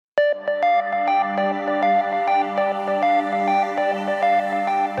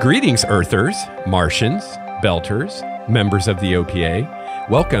Greetings, Earthers, Martians, Belters, members of the OPA.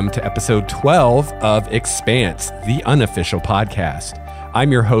 Welcome to episode 12 of Expanse, the unofficial podcast.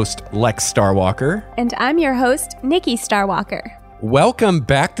 I'm your host, Lex Starwalker. And I'm your host, Nikki Starwalker. Welcome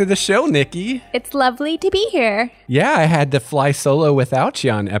back to the show, Nikki. It's lovely to be here. Yeah, I had to fly solo without you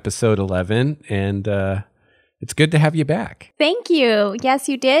on episode 11, and it's good to have you back. Thank you. Yes,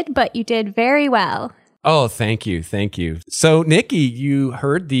 you did, but you did very well. Oh, thank you. Thank you. So, Nikki, you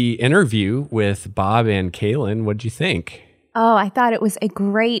heard the interview with Bob and Kaylin. What'd you think? Oh, I thought it was a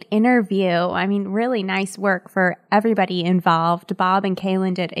great interview. I mean, really nice work for everybody involved. Bob and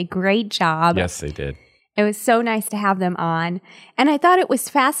Kaylin did a great job. Yes, they did. It was so nice to have them on. And I thought it was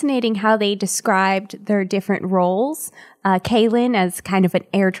fascinating how they described their different roles. Kaylin as kind of an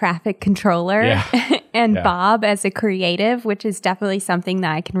air traffic controller and Bob as a creative, which is definitely something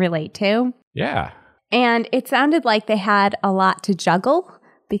that I can relate to. Yeah. And it sounded like they had a lot to juggle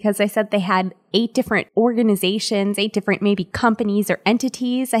because they said they had 8 different organizations, 8 different maybe companies or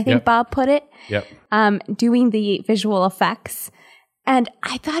entities, I think Bob put it, doing the visual effects. And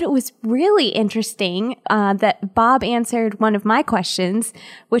I thought it was really interesting that Bob answered one of my questions,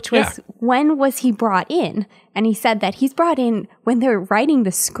 which was, when was he brought in? And he said that he's brought in when they're writing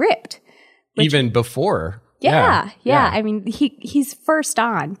the script. Even before. Yeah. I mean, he's first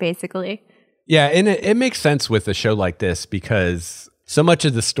on, basically. Yeah, and it makes sense with a show like this because so much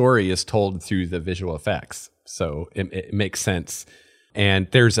of the story is told through the visual effects. So it makes sense. And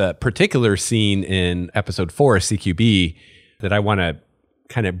there's a particular scene in episode 4 of CQB that I want to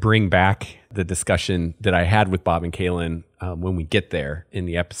kind of bring back the discussion that I had with Bob and Kaylin when we get there in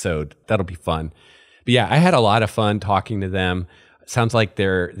the episode. That'll be fun. But yeah, I had a lot of fun talking to them. It sounds like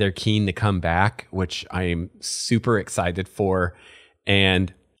they're keen to come back, which I am super excited for.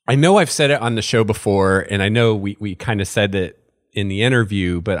 And I know I've said it on the show before, and I know we kind of said it in the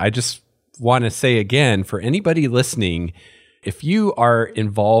interview, but I just want to say again, for anybody listening, if you are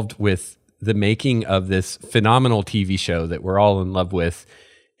involved with the making of this phenomenal TV show that we're all in love with,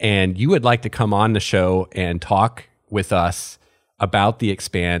 and you would like to come on the show and talk with us about The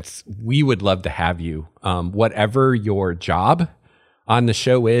Expanse, we would love to have you. Whatever your job on the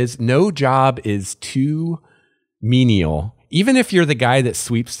show is, no job is too menial. Even if you're the guy that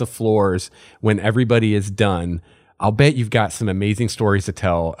sweeps the floors when everybody is done, I'll bet you've got some amazing stories to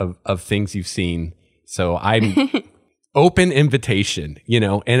tell of things you've seen. So I'm open invitation,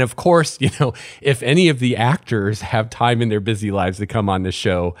 and of course, if any of the actors have time in their busy lives to come on the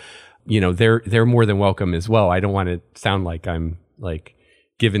show, they're more than welcome as well. I don't want to sound like I'm like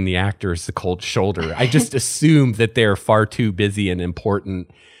giving the actors the cold shoulder. I just assume that they're far too busy and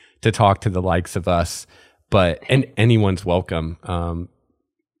important to talk to the likes of us. But anyone's welcome.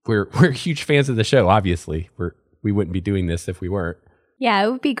 We're huge fans of the show. Obviously, we wouldn't be doing this if we weren't. Yeah,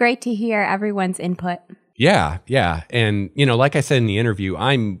 it would be great to hear everyone's input. Yeah. And, like I said in the interview,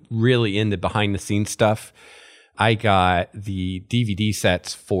 I'm really into behind the scenes stuff. I got the DVD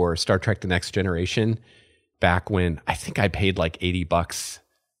sets for Star Trek The Next Generation back when I think I paid like $80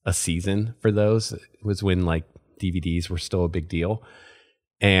 a season for those. It was when like DVDs were still a big deal.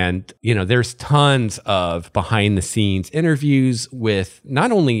 And, there's tons of behind the scenes interviews with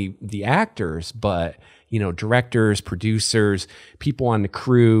not only the actors, but, directors, producers, people on the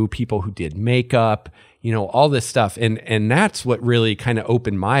crew, people who did makeup, all this stuff. And that's what really kind of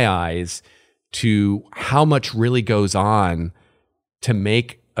opened my eyes to how much really goes on to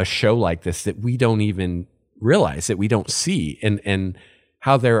make a show like this that we don't even realize, that we don't see, and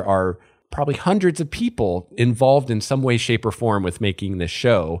how there are probably hundreds of people involved in some way, shape, or form with making this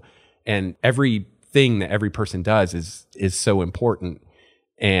show. And everything that every person does is so important.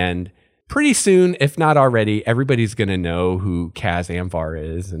 And pretty soon, if not already, everybody's going to know who Kaz Anvar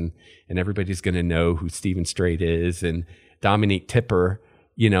is, and everybody's going to know who Steven Strait is, and Dominique Tipper,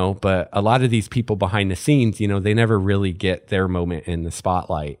 but a lot of these people behind the scenes, they never really get their moment in the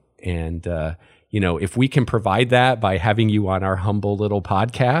spotlight. And, if we can provide that by having you on our humble little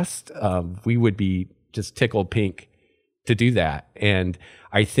podcast, we would be just tickled pink to do that. And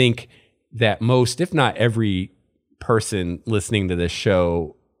I think that most, if not every person listening to this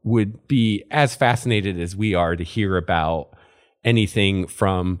show would be as fascinated as we are to hear about anything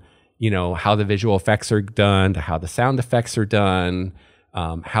from, how the visual effects are done to how the sound effects are done,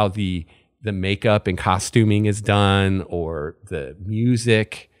 how the makeup and costuming is done, or the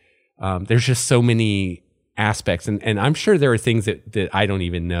music. There's just so many aspects. And I'm sure there are things that I don't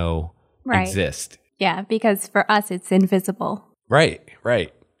even know exist. Yeah, because for us, it's invisible. Right.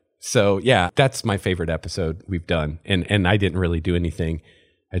 So yeah, that's my favorite episode we've done. And I didn't really do anything.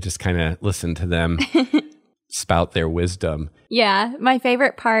 I just kind of listened to them spout their wisdom. Yeah. My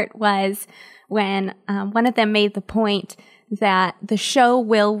favorite part was when one of them made the point that the show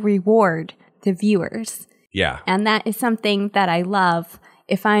will reward the viewers. Yeah. And that is something that I love.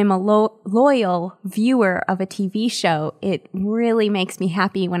 If I'm a loyal viewer of a TV show, it really makes me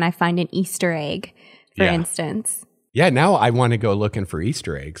happy when I find an Easter egg, for instance. Yeah, now I want to go looking for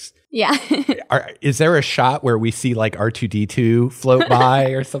Easter eggs. Yeah. Is there a shot where we see like R2-D2 float by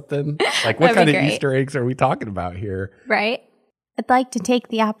or something? Like what kind of Easter eggs are we talking about here? Right. I'd like to take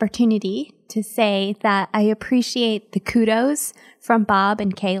the opportunity to say that I appreciate the kudos from Bob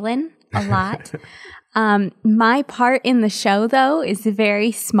and Kaylin a lot. My part in the show, though, is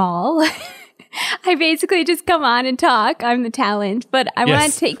very small. I basically just come on and talk. I'm the talent, but I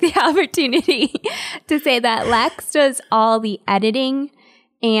want to take the opportunity to say that Lex does all the editing,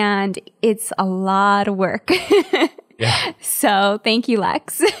 and it's a lot of work. Yeah. So thank you,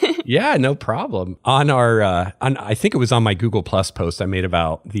 Lex. Yeah, no problem. On our, I think it was on my Google Plus post I made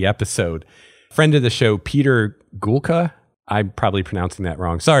about the episode, friend of the show, Peter Gulka. I'm probably pronouncing that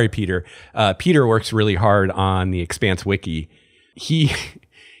wrong. Sorry, Peter. Peter works really hard on the Expanse wiki. He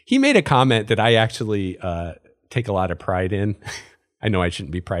made a comment that I actually take a lot of pride in. I know I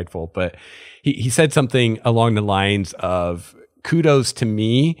shouldn't be prideful, but he said something along the lines of kudos to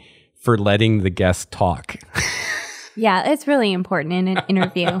me for letting the guest talk. Yeah, it's really important in an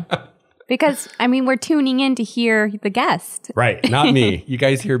interview. Because, I mean, we're tuning in to hear the guest. Right. Not me. You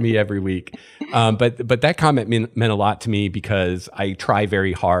guys hear me every week. But that comment meant a lot to me because I try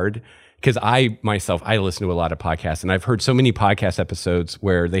very hard. Because I listen to a lot of podcasts, and I've heard so many podcast episodes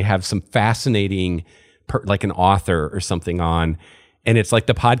where they have some fascinating, like an author or something on, and it's like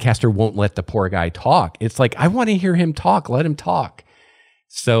the podcaster won't let the poor guy talk. It's like, I want to hear him talk. Let him talk.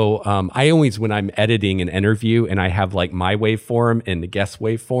 So I always, when I'm editing an interview and I have like my waveform and the guest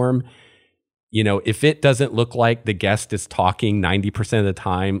waveform, you know, if it doesn't look like the guest is talking 90% of the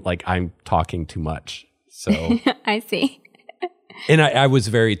time, like I'm talking too much. So I see. And I was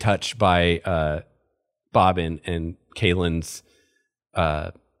very touched by Bob and Kaylin's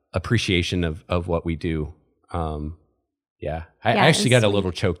appreciation of what we do. I actually got a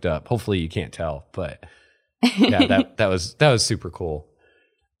little choked up. Hopefully you can't tell, but yeah, that was super cool.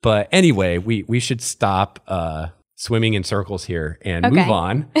 But anyway, we should stop swimming in circles here and move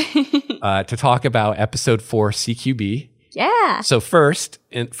on to talk about episode 4, CQB. Yeah. So first,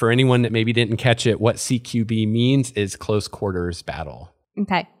 and for anyone that maybe didn't catch it, what CQB means is close quarters battle.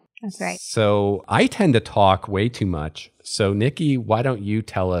 Okay, that's right. So I tend to talk way too much. So Nikki, why don't you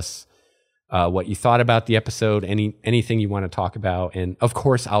tell us what you thought about the episode, anything you want to talk about, and of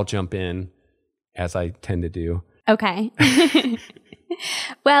course I'll jump in as I tend to do. Okay.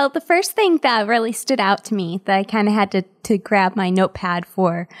 Well, the first thing that really stood out to me that I kind of had to grab my notepad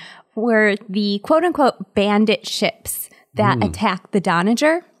for were the quote-unquote bandit ships that attacked the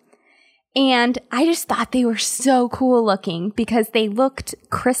Donager. And I just thought they were so cool looking because they looked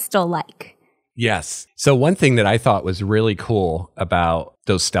crystal-like. Yes. So one thing that I thought was really cool about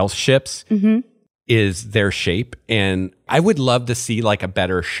those stealth ships is their shape. And I would love to see like a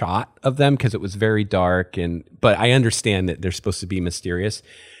better shot of them because it was very dark. But I understand that they're supposed to be mysterious.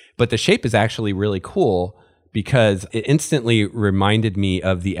 But the shape is actually really cool because it instantly reminded me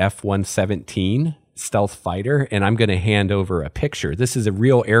of the F-117 stealth fighter. And I'm going to hand over a picture. This is a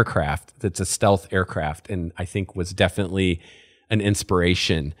real aircraft that's a stealth aircraft, and I think was definitely an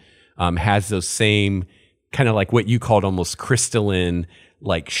inspiration. Has those same kind of like what you called almost crystalline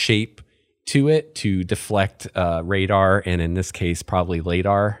like shape to it to deflect radar, and in this case probably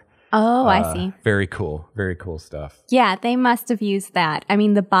LiDAR. Oh, I see. Very cool stuff. Yeah, they must have used that. I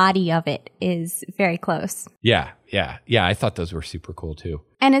mean, the body of it is very close. Yeah. I thought those were super cool too.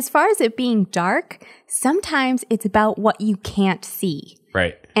 And as far as it being dark, sometimes it's about what you can't see.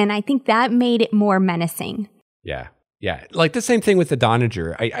 Right. And I think that made it more menacing. Yeah. Like the same thing with the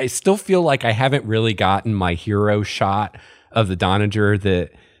Donager. I still feel like I haven't really gotten my hero shot of the Donager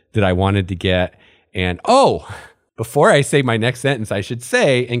that I wanted to get. And before I say my next sentence, I should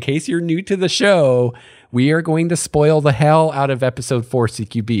say, in case you're new to the show, we are going to spoil the hell out of episode 4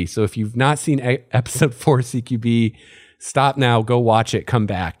 CQB. So if you've not seen episode 4 CQB, stop now, go watch it, come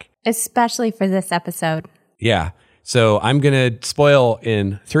back. Especially for this episode. Yeah. So I'm going to spoil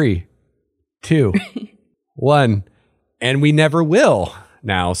in 3, 2, 1. And we never will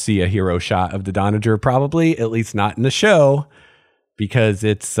now see a hero shot of the Donager, probably, at least not in the show, because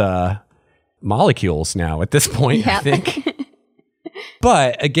it's molecules now at this point, I think.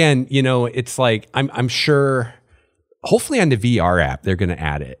 But again, you know, it's like, I'm sure, hopefully on the VR app, they're going to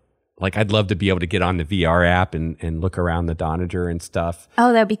add it. Like, I'd love to be able to get on the VR app and look around the Donager and stuff.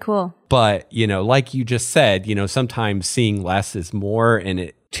 Oh, that'd be cool. But, like you just said, sometimes seeing less is more,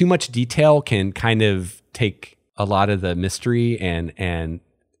 and too much detail can kind of take a lot of the mystery and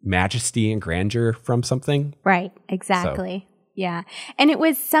majesty and grandeur from something. Right, exactly. So. Yeah. And it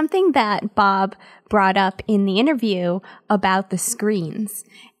was something that Bob brought up in the interview about the screens.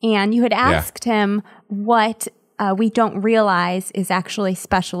 And you had asked him what we don't realize is actually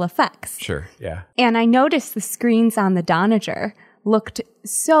special effects. Sure, yeah. And I noticed the screens on the Donager looked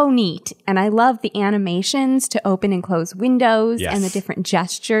so neat. And I love the animations to open and close windows and the different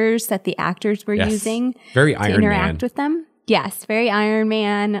gestures that the actors were using very to Iron interact Man. with them. Yes, very Iron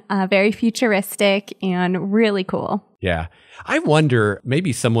Man, very futuristic and really cool. Yeah. I wonder,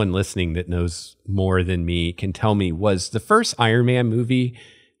 maybe someone listening that knows more than me can tell me, was the first Iron Man movie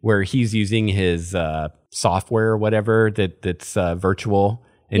where he's using his software or whatever that's virtual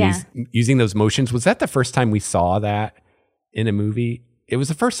and he's using those motions, was that the first time we saw that in a movie? It was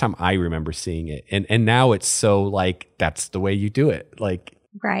the first time I remember seeing it. And now it's so like, that's the way you do it. Like,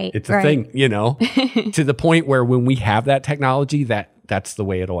 right, it's a thing, to the point where when we have that technology, that's the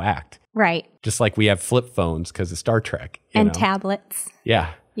way it'll act. Right. Just like we have flip phones because of Star Trek. And tablets.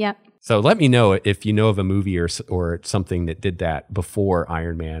 Yeah. Yep. So let me know if you know of a movie or something that did that before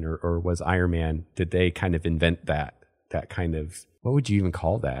Iron Man or was Iron Man. Did they kind of invent that kind of, what would you even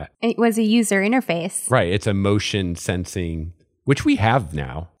call that? It was a user interface. Right. It's a motion sensing, which we have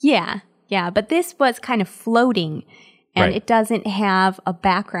now. Yeah. Yeah. But this was kind of floating and it doesn't have a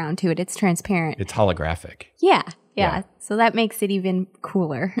background to it. It's transparent. It's holographic. Yeah. Yeah. So that makes it even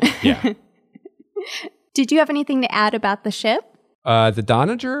cooler. Yeah. Did you have anything to add about the ship? The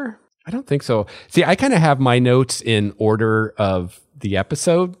Donager? I don't think so. See, I kind of have my notes in order of the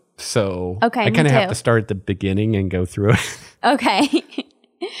episode. So I kind of have to start at the beginning and go through it. Okay.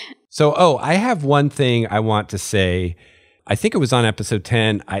 So, I have one thing I want to say. I think it was on episode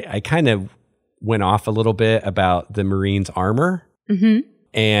 10. I kind of went off a little bit about the Marines' armor. Mm-hmm.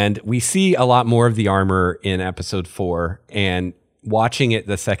 And we see a lot more of the armor in episode 4. And watching it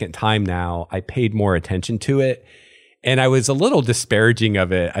the second time now, I paid more attention to it. And I was a little disparaging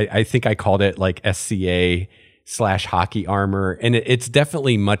of it. I think I called it like SCA/hockey armor. And it's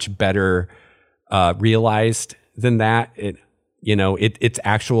definitely much better realized than that. It's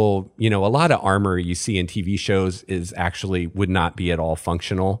actual, a lot of armor you see in TV shows would not be at all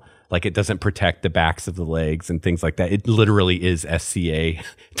functional. Like, it doesn't protect the backs of the legs and things like that. It literally is SCA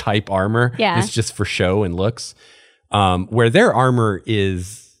type armor. Yeah. It's just for show and looks. Where their armor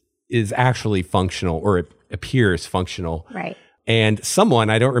is actually functional, or it appears functional. Right. And someone,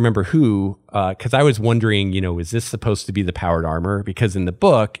 I don't remember who, because I was wondering, is this supposed to be the powered armor? Because in the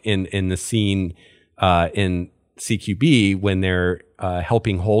book, in the scene in CQB, when they're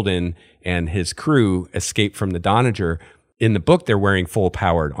helping Holden and his crew escape from the Donager, in the book, they're wearing full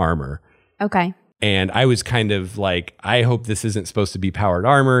powered armor. Okay. And I was kind of like, I hope this isn't supposed to be powered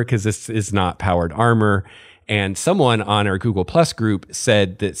armor, because this is not powered armor. And someone on our Google Plus group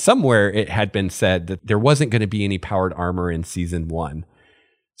said that somewhere it had been said that there wasn't going to be any powered armor in season 1.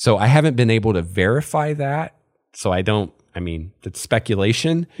 So I haven't been able to verify that. So that's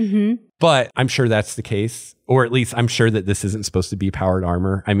speculation, but I'm sure that's the case. Or at least I'm sure that this isn't supposed to be powered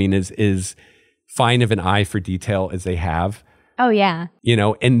armor. I mean, is fine of an eye for detail as they have. Oh, yeah.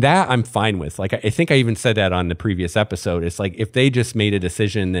 And that I'm fine with. Like, I think I even said that on the previous episode. It's like, if they just made a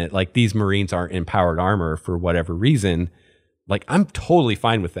decision that, like, these Marines aren't in powered armor for whatever reason, like, I'm totally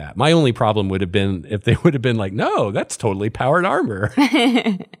fine with that. My only problem would have been if they would have been like, no, that's totally powered armor.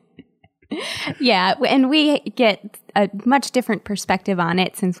 Yeah. And we get a much different perspective on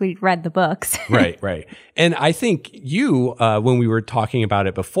it since we read the books. Right. And I think you, when we were talking about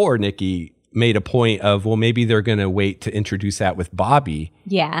it before, Nikki, made a point of, well, maybe they're going to wait to introduce that with Bobby.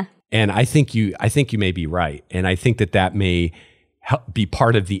 Yeah. And I think you may be right. And I think that may help be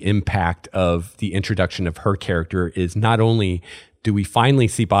part of the impact of the introduction of her character, is not only do we finally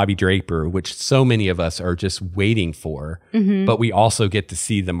see Bobby Draper, which so many of us are just waiting for, but we also get to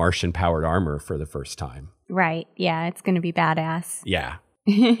see the Martian powered armor for the first time. Right. Yeah. It's going to be badass. Yeah.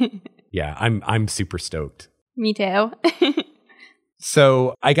 Yeah. I'm super stoked. Me too.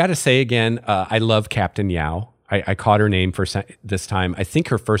 So I got to say again, I love Captain Yao. I caught her name for this time. I think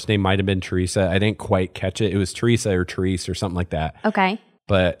her first name might have been Teresa. I didn't quite catch it. It was Teresa or Therese or something like that. Okay.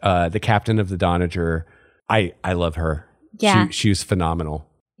 But the captain of the Donager, I love her. Yeah. She was phenomenal.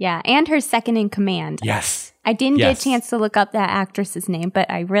 Yeah. And her second in command. Yes. I didn't get a chance to look up that actress's name, but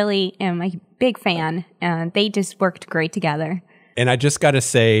I really am a big fan. And they just worked great together. And I just got to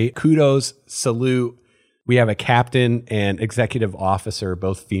say, kudos, salute. We have a captain and executive officer,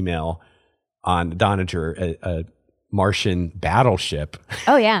 both female, on Donager, a Martian battleship.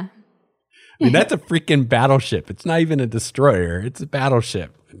 Oh, yeah. I mean, that's a freaking battleship. It's not even a destroyer. It's a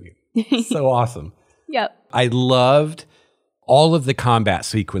battleship. I mean, it's so awesome. Yep. I loved all of the combat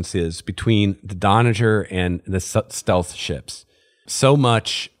sequences between the Donager and the stealth ships. So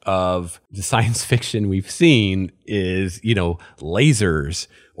much of the science fiction we've seen is, lasers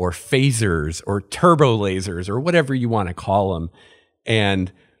or phasers or turbo lasers or whatever you want to call them.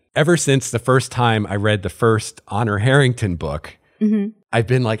 And ever since the first time I read the first Honor Harrington book, I've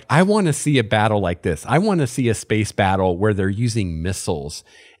been like, I want to see a battle like this. I want to see a space battle where they're using missiles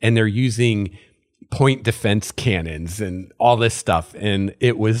and they're using point defense cannons and all this stuff. And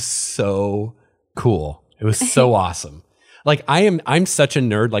it was so cool. It was so awesome. Like I'm such a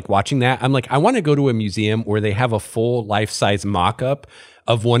nerd, like watching that. I'm like, I want to go to a museum where they have a full life-size mock-up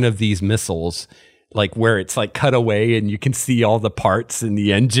of one of these missiles, like where it's like cut away and you can see all the parts in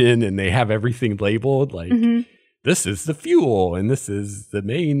the engine and they have everything labeled. Like, this is the fuel and this is the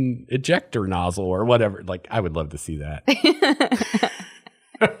main ejector nozzle or whatever. Like, I would love to see that.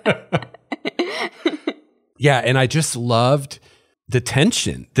 Yeah, and I just loved the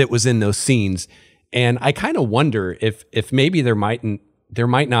tension that was in those scenes. And I kind of wonder if maybe there might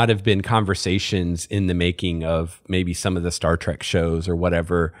not have been conversations in the making of maybe some of the Star Trek shows or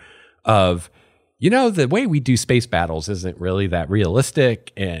whatever of, the way we do space battles isn't really that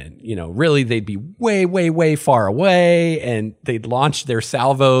realistic. And, really they'd be way, way, way far away and they'd launch their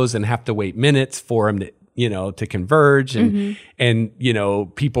salvos and have to wait minutes for them to, to converge. And,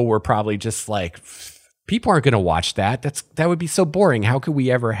 people were probably just like, people aren't going to watch that. That would be so boring. How could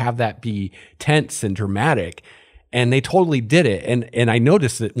we ever have that be tense and dramatic? And they totally did it. And I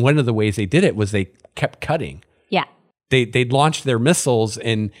noticed that one of the ways they did it was they kept cutting. Yeah. They'd launch their missiles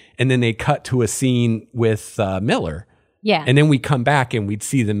and then they cut to a scene with Miller. Yeah. And then we come back and we'd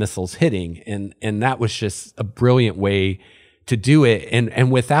see the missiles hitting. And that was just a brilliant way to do it.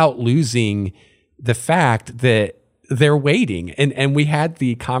 And without losing the fact that they're waiting. And we had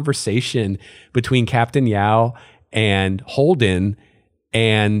the conversation between Captain Yao and Holden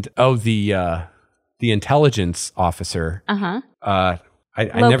and the intelligence officer.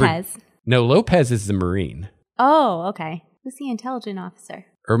 Lopez. Lopez is the Marine. Oh, okay. Who's the intelligent officer?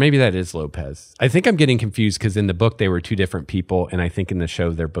 Or maybe that is Lopez. I think I'm getting confused because in the book they were two different people, and I think in the show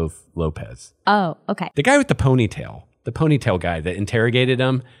they're both Lopez. Oh, okay. The guy with the ponytail guy that interrogated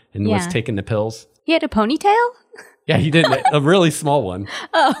him and was taking the pills. He had a ponytail? Yeah, he did. A really small one.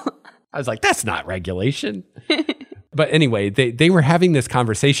 Oh. I was like, that's not regulation. But anyway, they were having this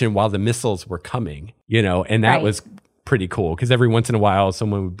conversation while the missiles were coming, and that was pretty cool because every once in a while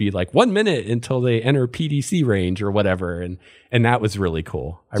someone would be like 1 minute until they enter PDC range or whatever. And that was really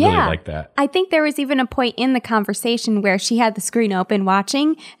cool. I really liked that. I think there was even a point in the conversation where she had the screen open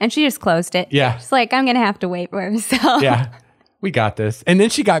watching and she just closed it. Yeah. She's like, I'm going to have to wait for her. So. Yeah. We got this. And then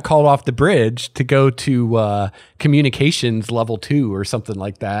she got called off the bridge to go to communications level 2 or something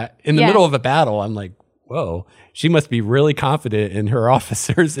like that. In the middle of a battle, I'm like, whoa, she must be really confident in her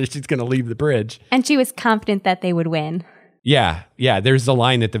officers that she's going to leave the bridge. And she was confident that they would win. Yeah. Yeah. There's a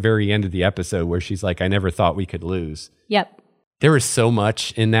line at the very end of the episode where she's like, I never thought we could lose. Yep. There was so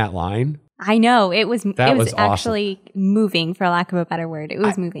much in that line. I know. It was awesome. Actually moving, for lack of a better word. It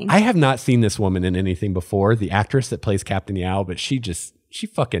was moving. I have not seen this woman in anything before, the actress that plays Captain Yao, but she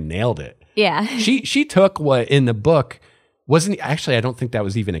fucking nailed it. Yeah. She took what in the book actually, I don't think that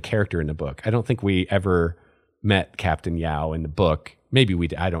was even a character in the book. I don't think we ever met Captain Yao in the book. Maybe we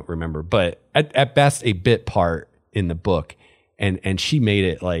did. I don't remember. But at best, a bit part in the book. And she made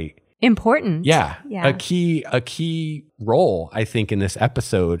it like important. Yeah. A key role, I think, in this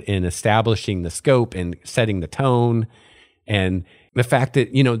episode in establishing the scope and setting the tone. And the fact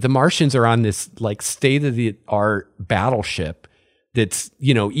that, the Martians are on this like state of the art battleship that's,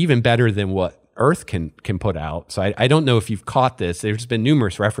 even better than what Earth can put out. So I don't know if you've caught this. There's been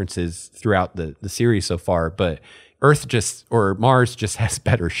numerous references throughout the series so far, but Mars just has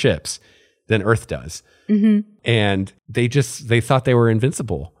better ships than Earth does. Mm-hmm. And they thought they were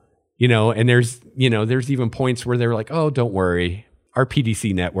invincible. And there's even points where they're like, oh, don't worry. Our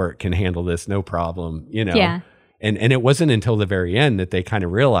PDC network can handle this. No problem. Yeah. And it wasn't until the very end that they kind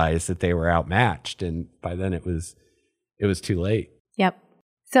of realized that they were outmatched. And by then it was too late. Yep.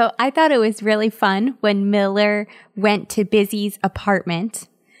 So I thought it was really fun when Miller went to Busy's apartment,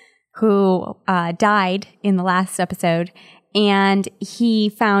 who died in the last episode, and he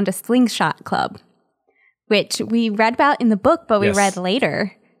found a slingshot club, which we read about in the book, but we read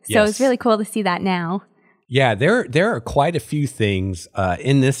later. So it's really cool to see that now. Yeah, there are quite a few things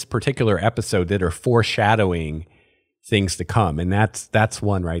in this particular episode that are foreshadowing things to come, and that's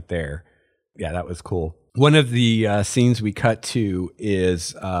one right there. Yeah, that was cool. One of the scenes we cut to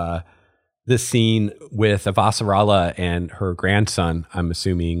is this scene with Avasarala and her grandson, I'm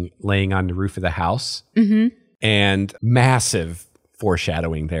assuming, laying on the roof of the house. Mm-hmm. And massive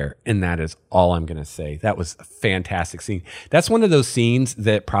foreshadowing there. And that is all I'm going to say. That was a fantastic scene. That's one of those scenes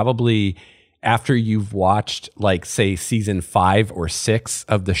that probably after you've watched, like, say, season 5 or 6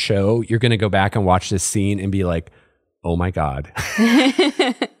 of the show, you're going to go back and watch this scene and be like, oh my God.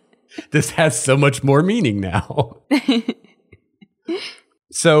 This has so much more meaning now.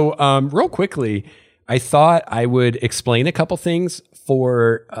 So real quickly, I thought I would explain a couple things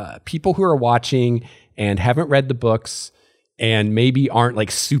for people who are watching and haven't read the books and maybe aren't like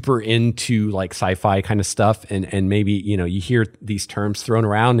super into like sci-fi kind of stuff. And maybe, you know, you hear these terms thrown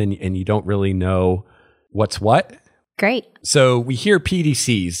around and you don't really know what's what. Great. So we hear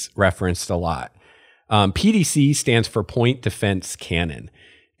PDCs referenced a lot. PDC stands for Point Defense Cannon.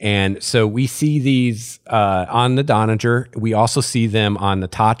 And so we see these on the Donager. We also see them on the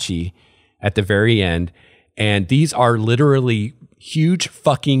Tachi at the very end. And these are literally huge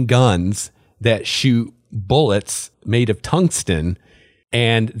fucking guns that shoot bullets made of tungsten.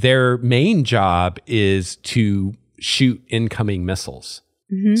 And their main job is to shoot incoming missiles.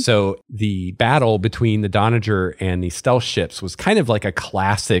 Mm-hmm. So the battle between the Donager and the stealth ships was kind of like a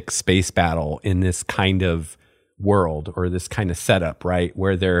classic space battle in this kind of world or this kind of setup, right?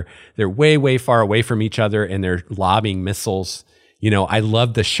 Where they're way, way far away from each other and they're lobbing missiles. You know, I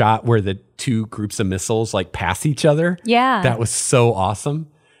love the shot where the two groups of missiles like pass each other. Yeah. That was so awesome.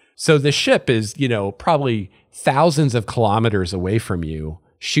 So the ship is, you know, probably thousands of kilometers away from you,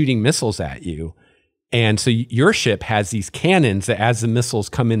 shooting missiles at you. And so your ship has these cannons that as the missiles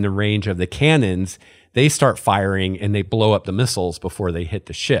come in the range of the cannons, they start firing and they blow up the missiles before they hit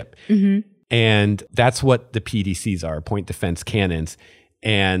the ship. Mm-hmm. And that's what the PDCs are, point defense cannons.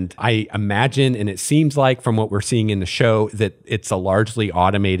 And I imagine, and it seems like from what we're seeing in the show, that it's a largely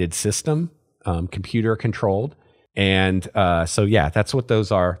automated system, computer controlled. And so, yeah, that's what those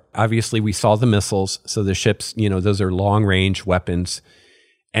are. Obviously, we saw the missiles. So the ships, you know, those are long range weapons.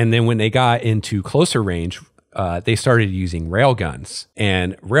 And then when they got into closer range, they started using railguns.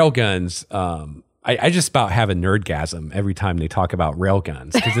 And railguns, I just about have a nerdgasm every time they talk about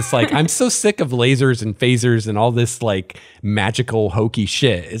railguns because it's like, I'm so sick of lasers and phasers and all this like magical hokey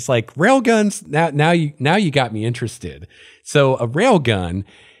shit. It's like railguns. Now you got me interested. So a railgun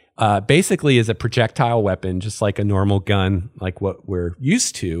basically is a projectile weapon, just like a normal gun, like what we're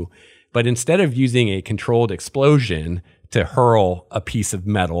used to. But instead of using a controlled explosion to hurl a piece of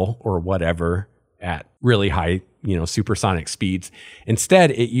metal or whatever at really high, you know, supersonic speeds.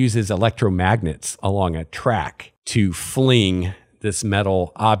 Instead, it uses electromagnets along a track to fling this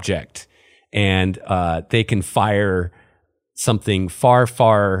metal object. And they can fire something far,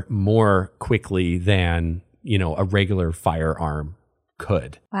 far more quickly than, you know, a regular firearm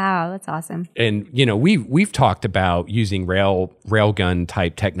could. Wow, that's awesome. And, you know, we've talked about using railgun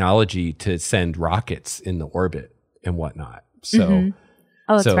type technology to send rockets in the orbit and whatnot. So, mm-hmm.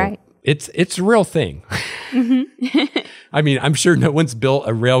 Oh, that's right. It's a real thing. Mm-hmm. I mean, I'm sure no one's built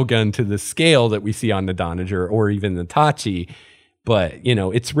a railgun to the scale that we see on the Donager or even the Tachi, but you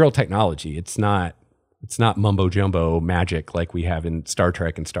know, it's real technology. It's not mumbo jumbo magic like we have in Star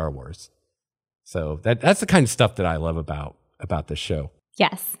Trek and Star Wars. So that's the kind of stuff that I love about this show.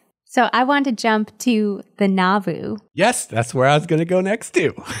 Yes. So I want to jump to the Nauvoo. Yes, that's where I was going to go next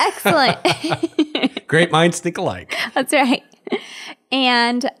too. Excellent. Great minds think alike. That's right.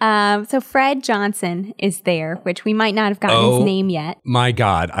 And so Fred Johnson is there, which we might not have gotten his name yet. My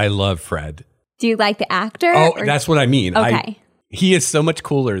God, I love Fred. Do you like the actor? Oh, that's what I mean. Okay. He is so much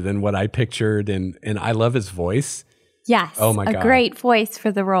cooler than what I pictured, and I love his voice. Yes. Oh my God. A great voice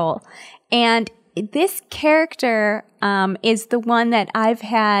for the role. And this character is the one that I've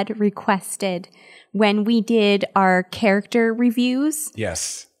had requested when we did our character reviews.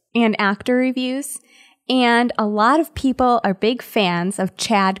 Yes. And actor reviews. And a lot of people are big fans of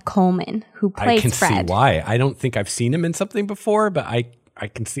Chad Coleman, who plays Fred. I can see why. I don't think I've seen him in something before, but I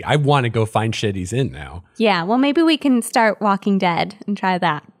can see. I want to go find shit he's in now. Yeah, well, maybe we can start Walking Dead and try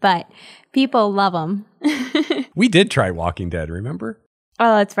that. But people love him. We did try Walking Dead, remember?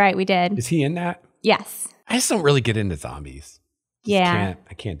 Oh, that's right. We did. Is he in that? Yes. I just don't really get into zombies. Yeah.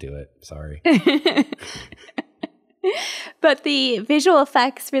 I can't do it. Sorry. But the visual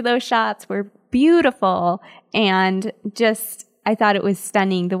effects for those shots were beautiful, and just I thought it was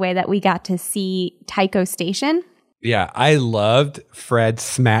stunning the way that we got to see Tycho Station. Yeah, I loved Fred's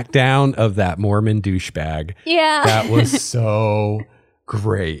smackdown of that Mormon douchebag. Yeah. That was so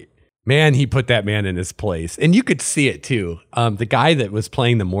great. Man, he put that man in his place. And you could see it too. The guy that was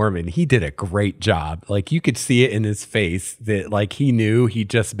playing the Mormon, he did a great job. Like you could see it in his face that like he knew he'd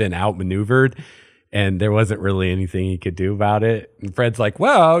just been outmaneuvered and there wasn't really anything he could do about it. And Fred's like,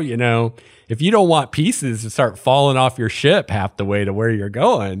 well, you know, if you don't want pieces to start falling off your ship half the way to where you're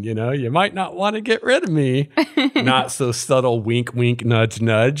going, you know, you might not want to get rid of me. Not so subtle wink, wink, nudge,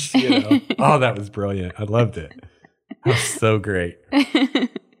 nudge. You know? Oh, that was brilliant. I loved it. That was so great.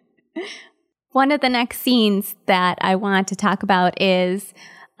 One of the next scenes that I want to talk about is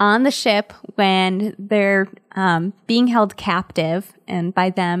on the ship when they're being held captive. And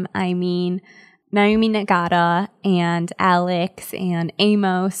by them, I mean Naomi Nagata and Alex and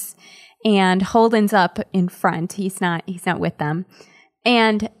Amos, and Holden's up in front. He's not with them.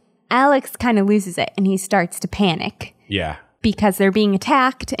 And Alex kind of loses it and he starts to panic. Yeah. Because they're being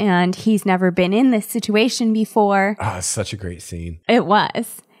attacked and he's never been in this situation before. Oh, it's such a great scene. It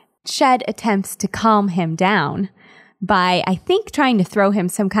was. Shed attempts to calm him down by, I think, trying to throw him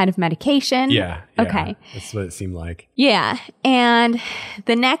some kind of medication. Yeah. Okay. That's what it seemed like. Yeah. And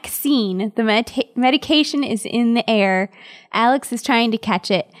the next scene, the medication is in the air. Alex is trying to catch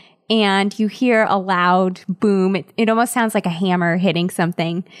it. And you hear a loud boom. It almost sounds like a hammer hitting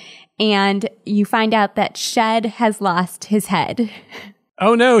something. And you find out that Shed has lost his head.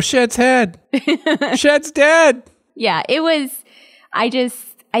 Oh no, Shed's head. Shed's dead. Yeah, it was, I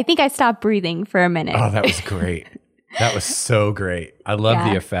think I stopped breathing for a minute. Oh, that was great. That was so great. I love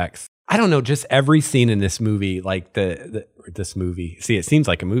the effects. I don't know, just every scene in this movie, like this movie. See, it seems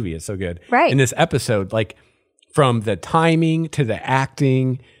like a movie. It's so good. Right. In this episode, like from the timing to the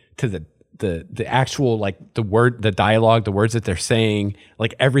acting to the actual, like the dialogue, the words that they're saying,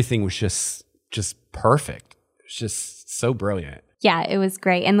 like everything was just perfect. It's just so brilliant. Yeah, it was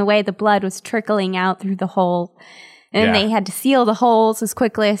great. And the way the blood was trickling out through the hole. And they had to seal the holes as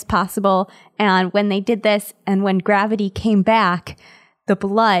quickly as possible. And when they did this, and when gravity came back, the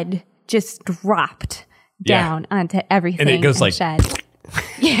blood just dropped down onto everything. And it goes like, Shed.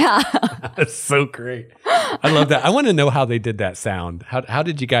 Yeah. That's so great. I love that. I want to know how they did that sound. How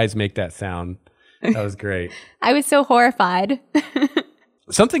did you guys make that sound? That was great. I was so horrified.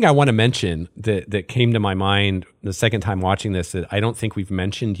 Something I want to mention that came to my mind the second time watching this that I don't think we've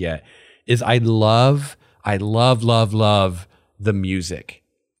mentioned yet is I love the music.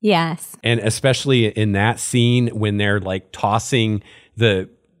 Yes. And especially in that scene when they're like tossing the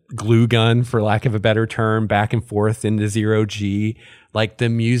glue gun, for lack of a better term, back and forth into 0G. Like the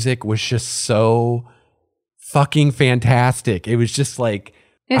music was just so fucking fantastic. It was just like,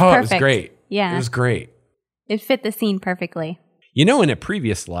 it was great. Yeah. It was great. It fit the scene perfectly. You know, in a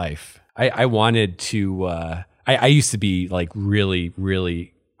previous life, I wanted to, I used to be like really,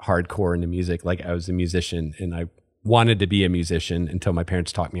 really hardcore into music. Like I was a musician and I wanted to be a musician until my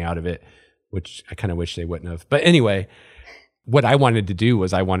parents talked me out of it, which I kind of wish they wouldn't have. But anyway, what I wanted to do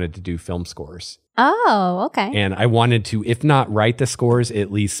was I wanted to do film scores. Oh, okay. And I wanted to, if not write the scores,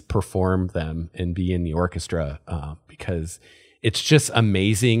 at least perform them and be in the orchestra because it's just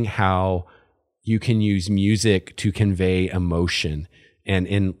amazing how you can use music to convey emotion. And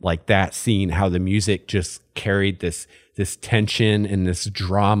in like that scene, how the music just carried this tension and this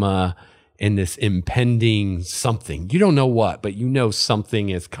drama and this impending something. You don't know what, but you know something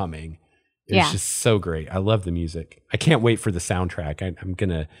is coming. It's just so great. I love the music. I can't wait for the soundtrack. I'm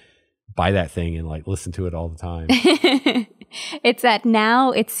going to buy that thing and like listen to it all the time. It's that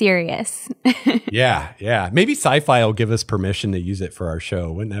now it's serious. Yeah. Maybe Sci-Fi will give us permission to use it for our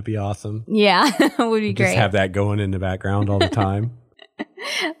show. Wouldn't that be awesome? Yeah, that would be great. Just have that going in the background all the time.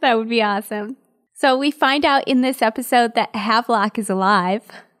 That would be awesome. So we find out in this episode that Havelock is alive.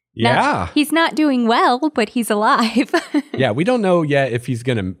 Yeah. Now, he's not doing well, but he's alive. Yeah, we don't know yet if he's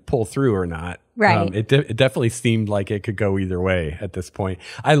going to pull through or not. Right. It definitely seemed like it could go either way at this point.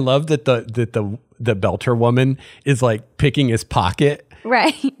 I love that the Belter woman is like picking his pocket.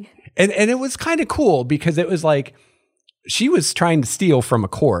 Right. And it was kind of cool because it was like she was trying to steal from a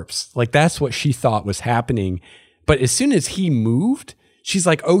corpse. Like that's what she thought was happening. But as soon as he moved, she's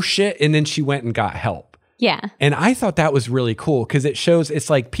like, oh shit. And then she went and got help. Yeah. And I thought that was really cool because it shows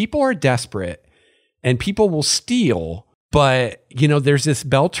it's like people are desperate and people will steal. But, you know, there's this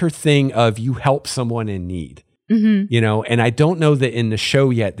Belter thing of you help someone in need, you know, and I don't know that in the show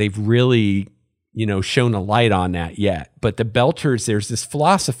yet they've really, you know, shown a light on that yet. But the Belters, there's this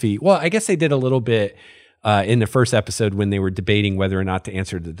philosophy. Well, I guess they did a little bit in the first episode when they were debating whether or not to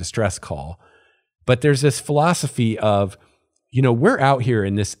answer the distress call. But there's this philosophy of, you know, we're out here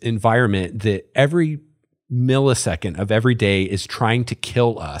in this environment that every millisecond of every day is trying to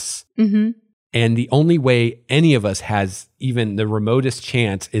kill us. And the only way any of us has even the remotest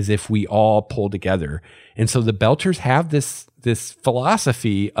chance is if we all pull together. And so the Belters have this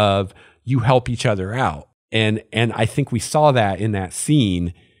philosophy of you help each other out. And I think we saw that in that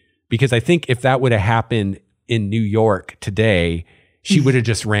scene, because I think if that would have happened in New York today, she would have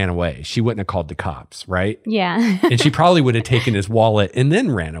just ran away. She wouldn't have called the cops, right? Yeah. And she probably would have taken his wallet and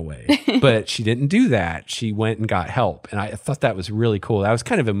then ran away. But she didn't do that. She went and got help. And I thought that was really cool. That was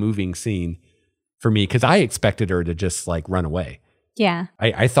kind of a moving scene for me, because I expected her to just like run away. Yeah.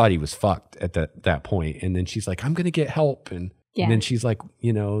 I thought he was fucked at that point. And then she's like, I'm going to get help. And then she's like,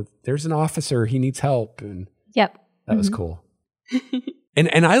 you know, there's an officer. He needs help. And that was cool.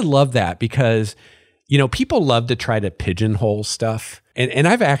 And I love that because, you know, people love to try to pigeonhole stuff. And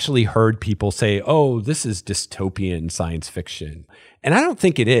I've actually heard people say, oh, this is dystopian science fiction. And I don't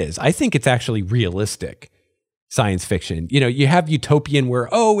think it is. I think it's actually realistic science fiction. You know, you have utopian where,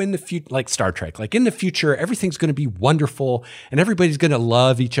 in the future, like Star Trek, like in the future, everything's going to be wonderful and everybody's going to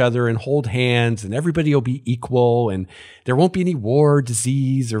love each other and hold hands and everybody will be equal and there won't be any war,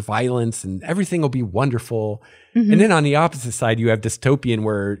 disease, or violence and everything will be wonderful. And then on the opposite side, you have dystopian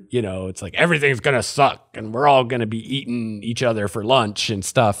where, you know, it's like everything's going to suck and we're all going to be eating each other for lunch and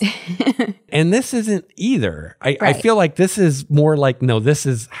stuff. And this isn't either. I feel like this is more like, no, this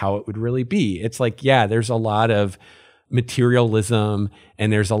is how it would really be. It's like, yeah, there's a lot of materialism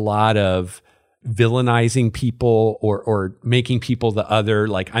and there's a lot of villainizing people or making people the other,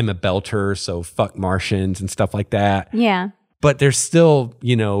 like I'm a Belter, so fuck Martians and stuff like that. Yeah. But there's still,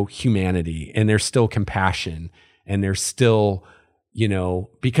 you know, humanity and there's still compassion and there's still, you know,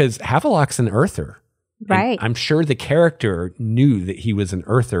 because Havelock's an Earther. Right. And I'm sure the character knew that he was an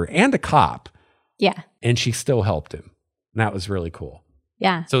Earther and a cop. Yeah. And she still helped him. And that was really cool.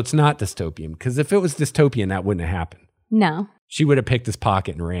 Yeah. So it's not dystopian, because if it was dystopian, that wouldn't have happened. No. She would have picked his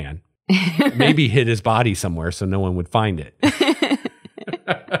pocket and ran. Maybe hid his body somewhere so no one would find it.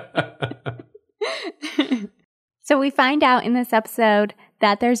 So we find out in this episode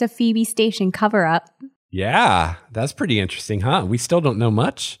that there's a Phoebe Station cover-up. Yeah, that's pretty interesting, huh? We still don't know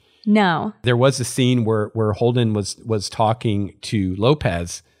much. No. There was a scene where Holden was talking to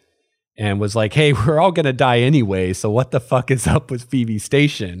Lopez and was like, hey, we're all going to die anyway, so what the fuck is up with Phoebe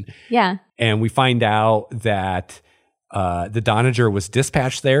Station? Yeah. And we find out that the Donager was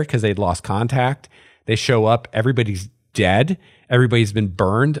dispatched there because they'd lost contact. They show up, everybody's dead. Everybody's been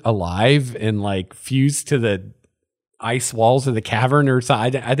burned alive and like fused to the ice walls of the cavern or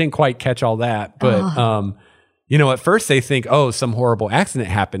something. I didn't quite catch all that. But, you know, at first they think, some horrible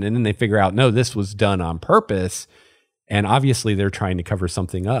accident happened. And then they figure out, no, this was done on purpose. And obviously they're trying to cover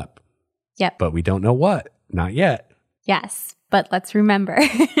something up. Yep. But we don't know what. Not yet. Yes. But let's remember,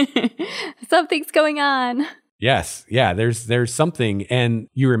 something's going on. Yes. Yeah. There's something. And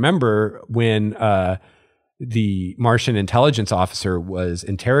you remember when the Martian intelligence officer was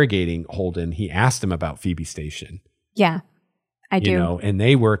interrogating Holden, he asked him about Phoebe Station. Yeah, I do. You know, and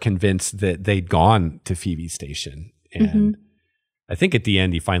they were convinced that they'd gone to Phoebe Station. And I think at the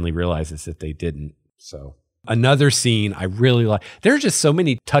end, he finally realizes that they didn't. So another scene I really like. There are just so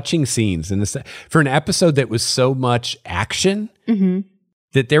many touching scenes in this for an episode that was so much action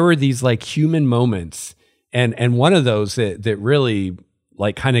that there were these like human moments. And one of those that really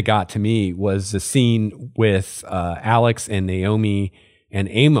like kind of got to me was the scene with Alex and Naomi and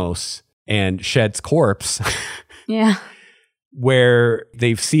Amos and Shed's corpse. Yeah. Where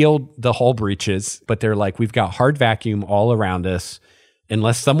they've sealed the hull breaches, but they're like, we've got hard vacuum all around us.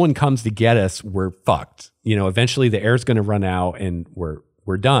 Unless someone comes to get us, we're fucked. You know, eventually the air's going to run out and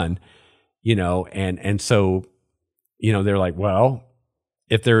we're done, you know? And so, you know, they're like, well,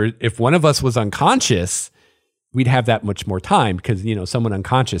 if one of us was unconscious, we'd have that much more time because, you know, someone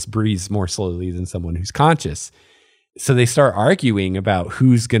unconscious breathes more slowly than someone who's conscious. So they start arguing about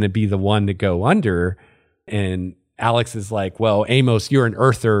who's going to be the one to go under. And Alex is like, well, Amos, you're an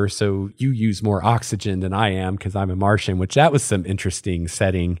Earther, so you use more oxygen than I am because I'm a Martian, which that was some interesting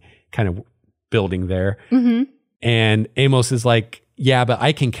setting kind of building there. And Amos is like, yeah, but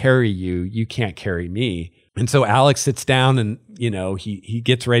I can carry you. You can't carry me. And so Alex sits down and, you know, he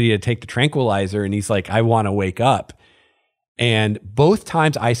gets ready to take the tranquilizer and he's like, I want to wake up. And both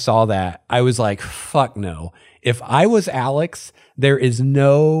times I saw that, I was like, fuck no. If I was Alex, there is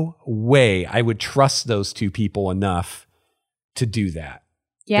no way I would trust those two people enough to do that.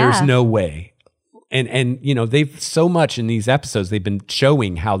 Yeah. There's no way. And you know, they've so much in these episodes, they've been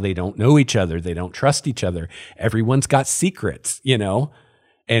showing how they don't know each other. They don't trust each other. Everyone's got secrets, you know,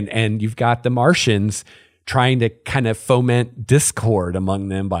 and you've got the Martians trying to kind of foment discord among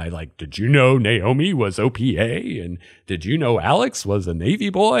them by like, did you know Naomi was OPA? And did you know Alex was a Navy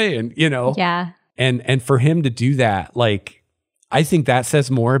boy? And, Yeah. And for him to do that, like, I think that says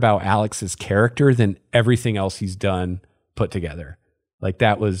more about Alex's character than everything else he's done put together. Like,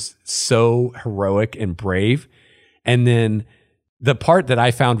 that was so heroic and brave. And then the part that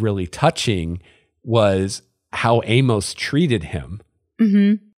I found really touching was how Amos treated him.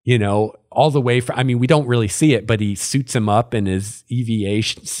 Mm-hmm. All the way from, I mean, we don't really see it, but he suits him up in his EVA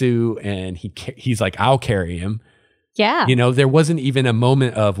suit and he's like, I'll carry him. Yeah. There wasn't even a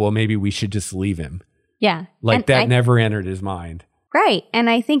moment of, well, maybe we should just leave him. Yeah. Like, and that never entered his mind. Right. And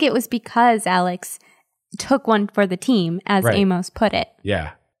I think it was because Alex took one for the team, as Amos put it.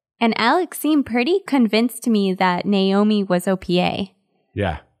 Yeah. And Alex seemed pretty convinced to me that Naomi was OPA.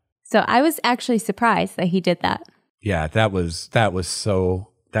 Yeah. So I was actually surprised that he did that. Yeah, that was so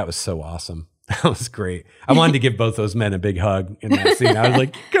awesome. That was great. I wanted to give both those men a big hug in that scene. I was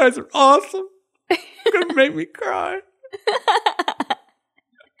like, you guys are awesome. You're going to make me cry.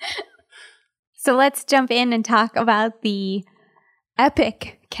 So let's jump in and talk about the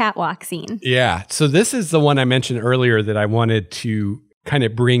epic catwalk scene. Yeah. So this is the one I mentioned earlier that I wanted to kind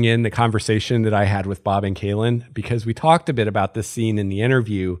of bring in the conversation that I had with Bob and Kaylin, because we talked a bit about this scene in the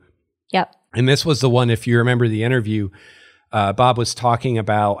interview. Yep. And this was the one, if you remember the interview, Bob was talking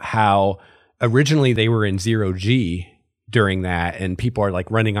about how originally they were in 0G during that, and people are like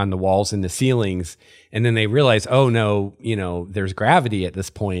running on the walls and the ceilings. And then they realized, oh no, there's gravity at this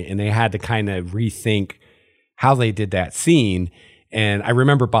point, and they had to kind of rethink how they did that scene. And I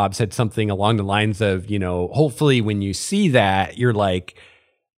remember Bob said something along the lines of, hopefully when you see that, you're like,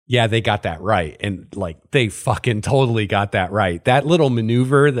 yeah, they got that right. And like, they fucking totally got that right. That little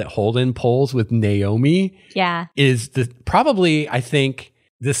maneuver that Holden pulls with Naomi is probably, I think,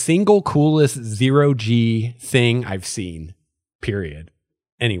 the single coolest 0G thing I've seen, period,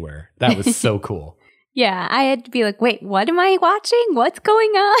 anywhere. That was so cool. Yeah, I had to be like, wait, what am I watching? What's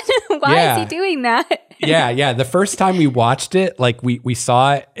going on? Why is he doing that? Yeah. The first time we watched it, like we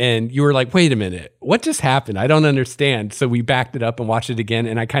saw it and you were like, wait a minute, what just happened? I don't understand. So we backed it up and watched it again.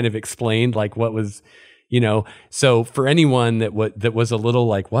 And I kind of explained like what was, so for anyone that was a little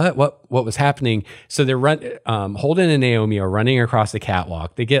like, what was happening? So they're Holden and Naomi are running across the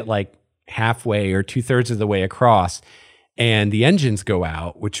catwalk. They get like halfway or 2/3 of the way across, and the engines go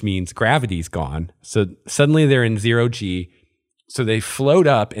out, which means gravity's gone. So suddenly they're in 0G. So they float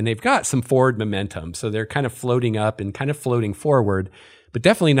up and they've got some forward momentum. So they're kind of floating up and kind of floating forward, but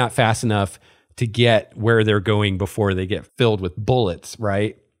definitely not fast enough to get where they're going before they get filled with bullets,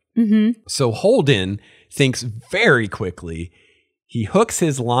 right? Mm-hmm. So Holden thinks very quickly. He hooks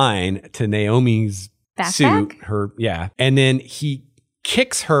his line to Naomi's suit, and then he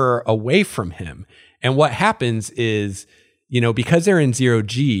kicks her away from him. And what happens is, because they're in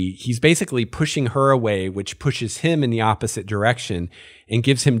 0G, he's basically pushing her away, which pushes him in the opposite direction and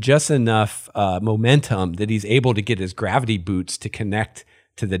gives him just enough momentum that he's able to get his gravity boots to connect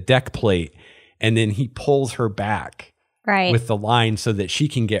to the deck plate. And then he pulls her back with the line so that she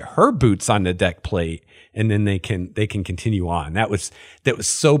can get her boots on the deck plate, and then they can continue on. That was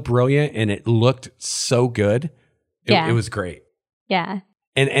so brilliant, and it looked so good. It was great. Yeah.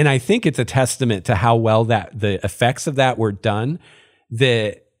 And I think it's a testament to how well that the effects of that were done,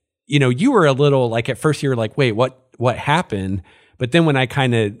 that, you were a little like, at first you were like, wait, what happened? But then when I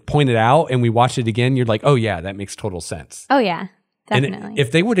kind of pointed out and we watched it again, you're like, oh yeah, that makes total sense. Oh yeah, definitely. And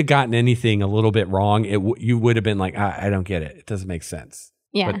if they would have gotten anything a little bit wrong, you would have been like, I don't get it. It doesn't make sense.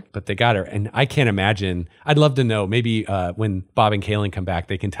 Yeah. But they got her. And I can't imagine. I'd love to know, maybe when Bob and Kaylin come back,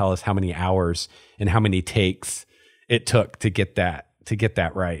 they can tell us how many hours and how many takes it took to get that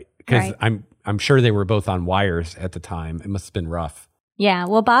right. Because I'm sure they were both on wires at the time. It must have been rough. Yeah.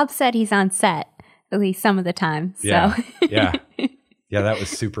 Well, Bob said he's on set at least some of the time. So. Yeah. Yeah, that was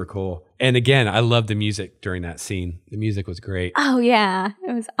super cool. And again, I love the music during that scene. The music was great. Oh, yeah.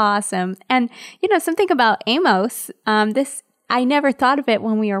 It was awesome. And, something about Amos, I never thought of it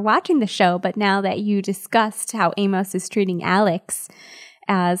when we were watching the show, but now that you discussed how Amos is treating Alex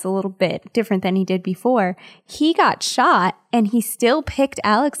as a little bit different than he did before, he got shot and he still picked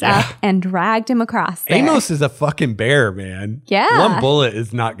Alex up and dragged him across there. Amos is a fucking bear, man. Yeah. One bullet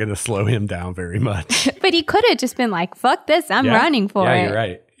is not going to slow him down very much. But he could have just been like, fuck this, I'm running for it.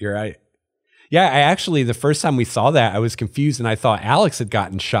 Yeah, you're right. Yeah, I actually, the first time we saw that, I was confused and I thought Alex had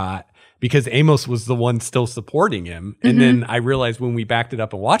gotten shot because Amos was the one still supporting him. And then I realized when we backed it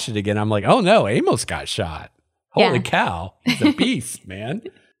up and watched it again, I'm like, oh no, Amos got shot. Holy cow. He's a beast, man.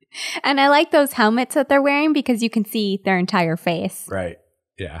 And I like those helmets that they're wearing because you can see their entire face. Right.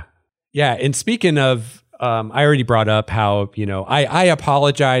 Yeah. Yeah. And speaking of I already brought up how, I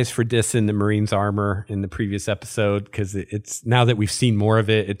apologize for dissing the Marines armor in the previous episode because it's now that we've seen more of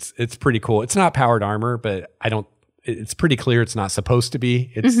it, it's pretty cool. It's not powered armor, but it's pretty clear it's not supposed to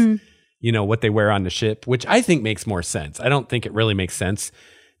be. It's, what they wear on the ship, which I think makes more sense. I don't think it really makes sense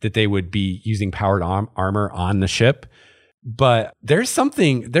that they would be using powered armor on the ship, but there's some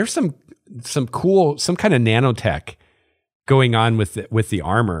cool, some kind of nanotech going on with the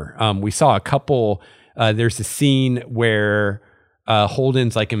armor. We saw a couple. There's a scene where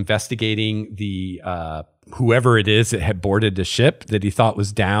Holden's like investigating the whoever it is that had boarded the ship that he thought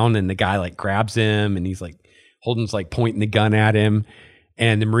was down, and the guy like grabs him, and he's like Holden's like pointing the gun at him,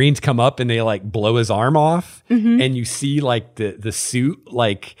 and the Marines come up and they like blow his arm off, and you see like the suit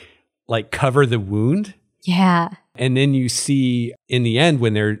like cover the wound. Yeah. And then you see in the end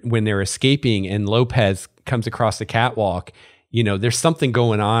when they're escaping and Lopez comes across the catwalk, there's something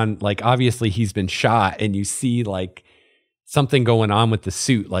going on. Like obviously he's been shot, and you see like something going on with the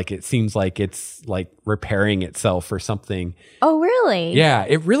suit. Like it seems like it's like repairing itself or something. Oh, really? Yeah.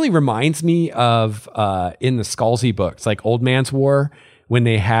 It really reminds me of in the Scalzi books, like Old Man's War, when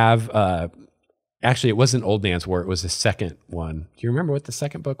they have actually, it wasn't Old Man's War. It was the second one. Do you remember what the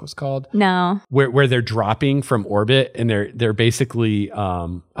second book was called? No. Where they're dropping from orbit, and they're basically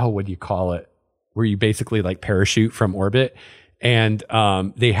what do you call it? Where you basically like parachute from orbit, and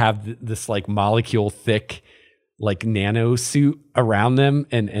they have this like molecule thick like nano suit around them,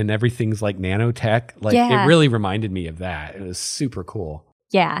 and everything's like nanotech. Like it really reminded me of that. It was super cool.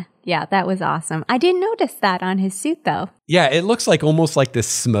 Yeah, that was awesome. I didn't notice that on his suit though. Yeah, it looks like almost like this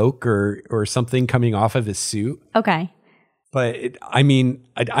smoke or something coming off of his suit. Okay. But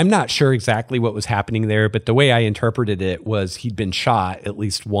I'm not sure exactly what was happening there, but the way I interpreted it was he'd been shot at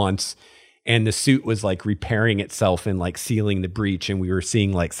least once, and the suit was like repairing itself and like sealing the breach, and we were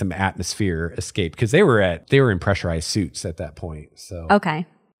seeing like some atmosphere escape because they were in pressurized suits at that point. So okay.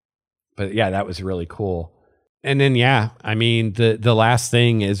 But yeah, that was really cool. And then the last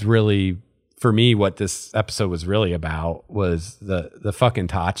thing is really for me what this episode was really about was the fucking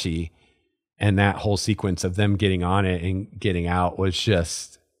Tachi, and that whole sequence of them getting on it and getting out was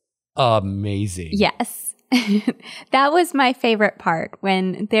just amazing. Yes. That was my favorite part,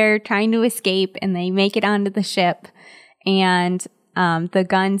 when they're trying to escape and they make it onto the ship, and the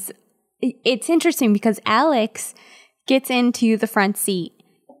guns. It's interesting because Alex gets into the front seat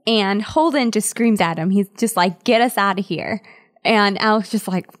and Holden just screams at him. He's just like, "Get us out of here." And Alex just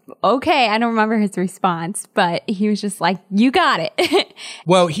like, "Okay." I don't remember his response, but he was just like, "You got it."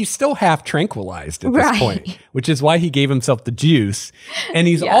 Well, he's still half tranquilized at this point, which is why he gave himself the juice. And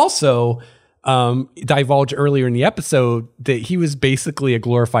he's also divulged earlier in the episode that he was basically a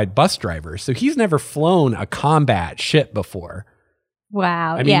glorified bus driver. So he's never flown a combat ship before.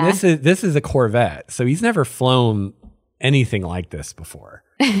 Wow. I mean, this is a Corvette. So he's never flown anything like this before.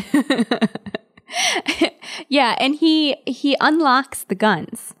 Yeah, and he unlocks the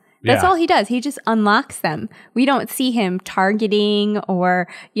guns. That's all he does. He just unlocks them. We don't see him targeting or,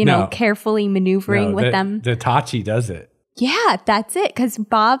 carefully maneuvering with them. The Tachi does it. Yeah, that's it. Because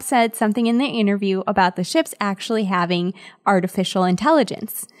Bob said something in the interview about the ships actually having artificial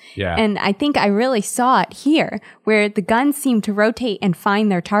intelligence. Yeah. And I think I really saw it here, where the guns seem to rotate and find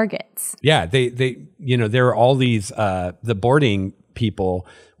their targets. Yeah, they there are all these, the boarding people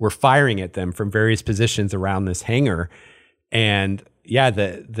were firing at them from various positions around this hangar. And yeah,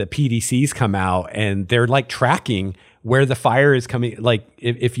 the PDCs come out and they're like tracking where the fire is coming. Like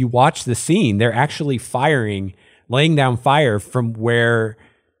if you watch the scene, they're actually laying down fire from where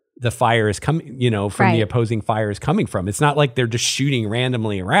the fire is coming, from the opposing fire is coming from. It's not like they're just shooting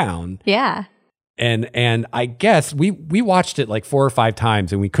randomly around. Yeah. And I guess we watched it like 4 or 5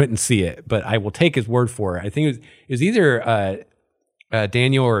 times and we couldn't see it, but I will take his word for it. I think it was either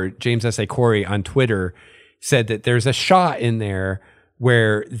Daniel or James S.A. Corey on Twitter said that there's a shot in there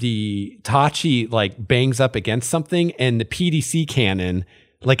where the Tachi like bangs up against something and the PDC cannon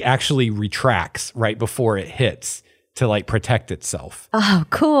like actually retracts right before it hits to like protect itself. Oh,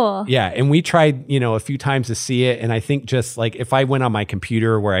 cool. Yeah. And we tried, a few times to see it. And I think just like if I went on my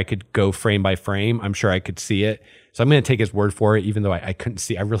computer where I could go frame by frame, I'm sure I could see it. So I'm going to take his word for it, even though I couldn't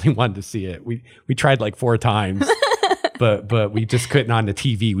see. I really wanted to see it. We tried like 4 times, but we just couldn't on the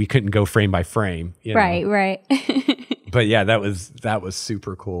TV. We couldn't go frame by frame. Right. But yeah, that was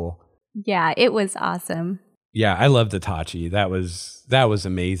super cool. Yeah, it was awesome. Yeah, I love the Tachi. That was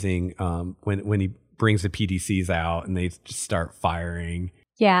amazing. When he brings the PDCs out and they just start firing.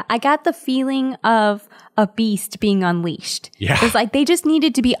 Yeah, I got the feeling of a beast being unleashed. Yeah. It was like they just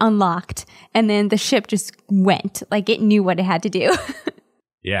needed to be unlocked, and then the ship just went. Like it knew what it had to do.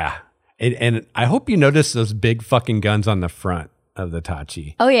 Yeah. And I hope you notice those big fucking guns on the front of the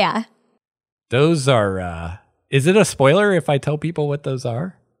Tachi. Oh, yeah. Those are, is it a spoiler if I tell people what those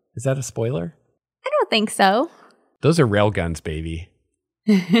are? Is that a spoiler? I don't think so. Those are railguns, baby.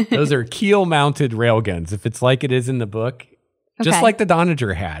 Those are keel-mounted railguns. If it's like it is in the book, just like the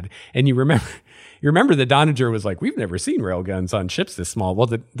Doniger had. And you remember the Doniger was like, we've never seen railguns on ships this small. Well,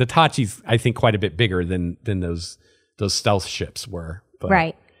 the Tachi's, I think, quite a bit bigger than those stealth ships were. But,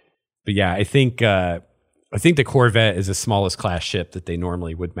 right. But yeah, I think the Corvette is the smallest class ship that they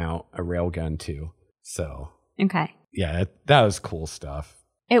normally would mount a railgun to. So okay. Yeah, that was cool stuff.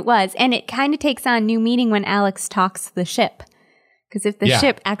 It was. And it kind of takes on new meaning when Alex talks to the ship. Because if the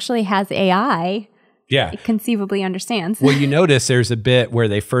ship actually has AI, it conceivably understands. Well, you notice there's a bit where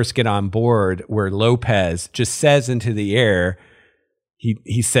they first get on board where Lopez just says into the air,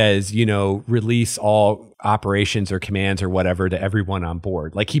 he says, release all operations or commands or whatever to everyone on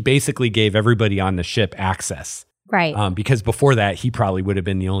board. Like he basically gave everybody on the ship access. Right. Because before that, he probably would have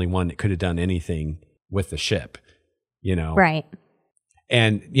been the only one that could have done anything with the ship, Right.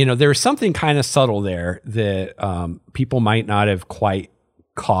 And, there was something kind of subtle there that people might not have quite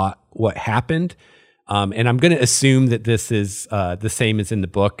caught what happened. And I'm going to assume that this is the same as in the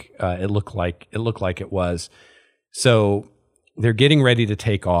book. It looked like it was. So they're getting ready to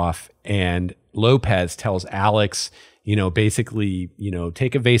take off, and Lopez tells Alex, basically,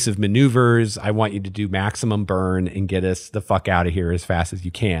 take evasive maneuvers. I want you to do maximum burn and get us the fuck out of here as fast as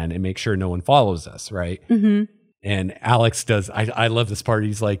you can and make sure no one follows us, right? Mm-hmm. And Alex does, I love this part.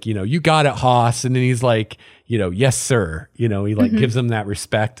 He's like, you got it, Haas. And then he's like, yes, sir. He gives him that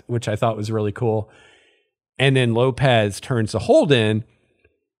respect, which I thought was really cool. And then Lopez turns to Holden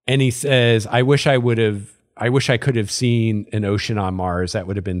and he says, I wish I could have seen an ocean on Mars. That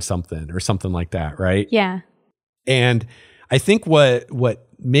would have been something or something like that. Right. Yeah. And I think what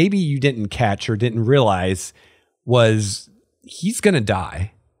maybe you didn't catch or didn't realize was he's going to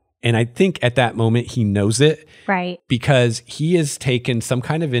die. And I think at that moment he knows it. Right. Because he has taken some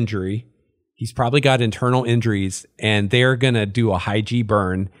kind of injury. He's probably got internal injuries, and they're going to do a high G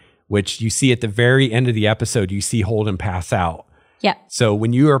burn, which you see at the very end of the episode, you see Holden pass out. Yeah. So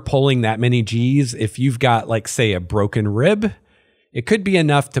when you are pulling that many Gs, if you've got like, say, a broken rib, it could be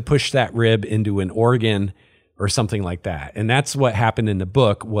enough to push that rib into an organ or something like that. And that's what happened in the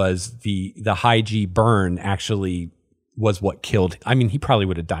book was the high G burn actually was what killed. I mean, he probably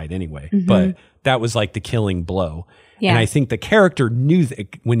would have died anyway, but that was like the killing blow. Yeah. And I think the character knew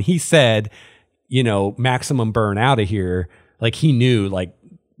that when he said, maximum burn out of here, like he knew like,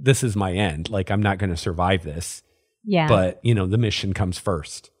 this is my end. Like, I'm not going to survive this. Yeah. But, the mission comes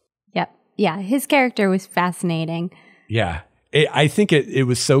first. Yep. Yeah. His character was fascinating. Yeah. I think it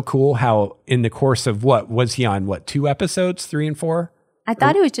was so cool how in the course of what was he on? 2 episodes, 3 and 4? I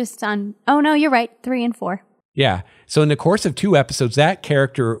thought it was just on. Oh, no, you're right. 3 and 4. Yeah. So in the course of 2 episodes, that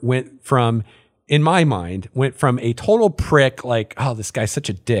character went from, in my mind, a total prick, like, oh, this guy's such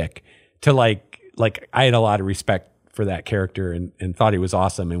a dick, to like I had a lot of respect for that character and thought he was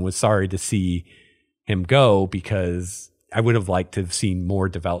awesome and was sorry to see him go because I would have liked to have seen more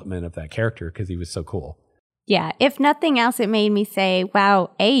development of that character because he was so cool. Yeah. If nothing else, it made me say, wow,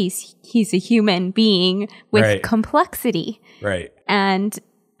 Ace, he's a human being with complexity. Right. And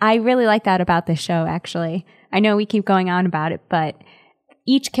I really like that about this show, actually. I know we keep going on about it, but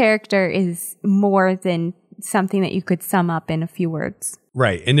each character is more than something that you could sum up in a few words.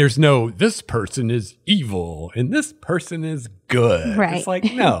 Right. And there's no, this person is evil and this person is good. Right. It's like,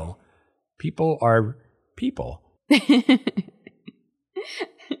 no, people are people.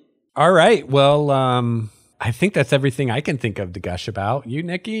 All right. Well, I think that's everything I can think of to gush about. You,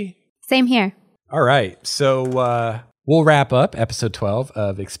 Nikki? Same here. All right. So we'll wrap up episode 12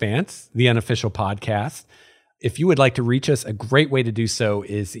 of Expanse, the unofficial podcast. If you would like to reach us, a great way to do so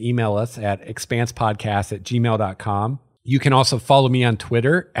is email us at expansepodcast@gmail.com. You can also follow me on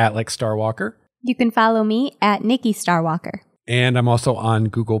Twitter at Lex Starwalker. You can follow me at Nikki Starwalker. And I'm also on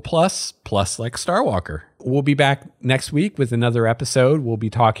Google Plus Lex Starwalker. We'll be back next week with another episode. We'll be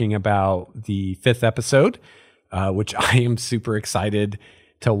talking about the 5th episode, which I am super excited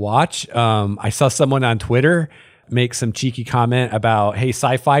to watch. I saw someone on Twitter make some cheeky comment about, hey,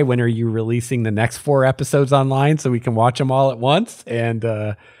 Sci-Fi, when are you releasing the next 4 episodes online so we can watch them all at once? And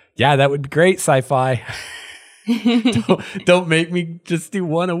yeah, that would be great, Sci-Fi. don't make me just do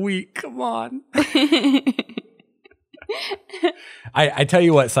 1 a week. Come on. I tell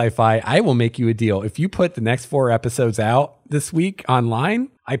you what, Sci-Fi, I will make you a deal. If you put the next 4 episodes out this week online,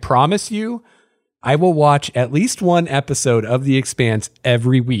 I promise you, I will watch at least 1 episode of The Expanse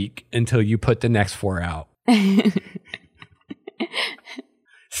every week until you put the next 4 out.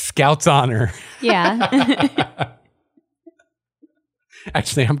 Scout's honor. Yeah.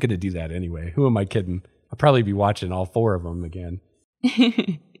 Actually, I'm going to do that anyway. Who am I kidding? I'll probably be watching all 4 of them again.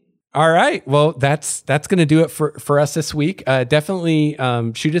 All right. Well, that's going to do it for us this week. Definitely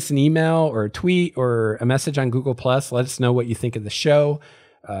shoot us an email or a tweet or a message on Google+. Let us know what you think of the show.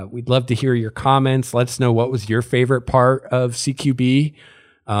 We'd love to hear your comments. Let us know what was your favorite part of CQB.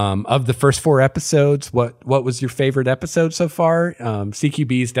 Of the first 4 episodes, what was your favorite episode so far?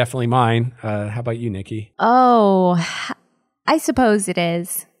 CQB is definitely mine. How about you, Nikki? Oh, I suppose it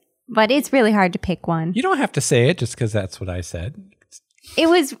is, but it's really hard to pick one. You don't have to say it just because that's what I said.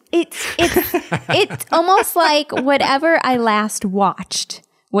 It's almost like whatever I last watched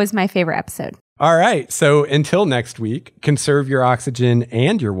was my favorite episode. All right. So until next week, conserve your oxygen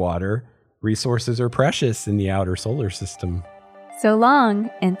and your water. Resources are precious in the outer solar system. So long,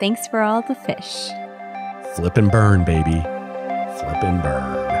 and thanks for all the fish. Flip and burn, baby. Flip and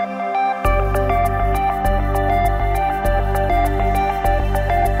burn.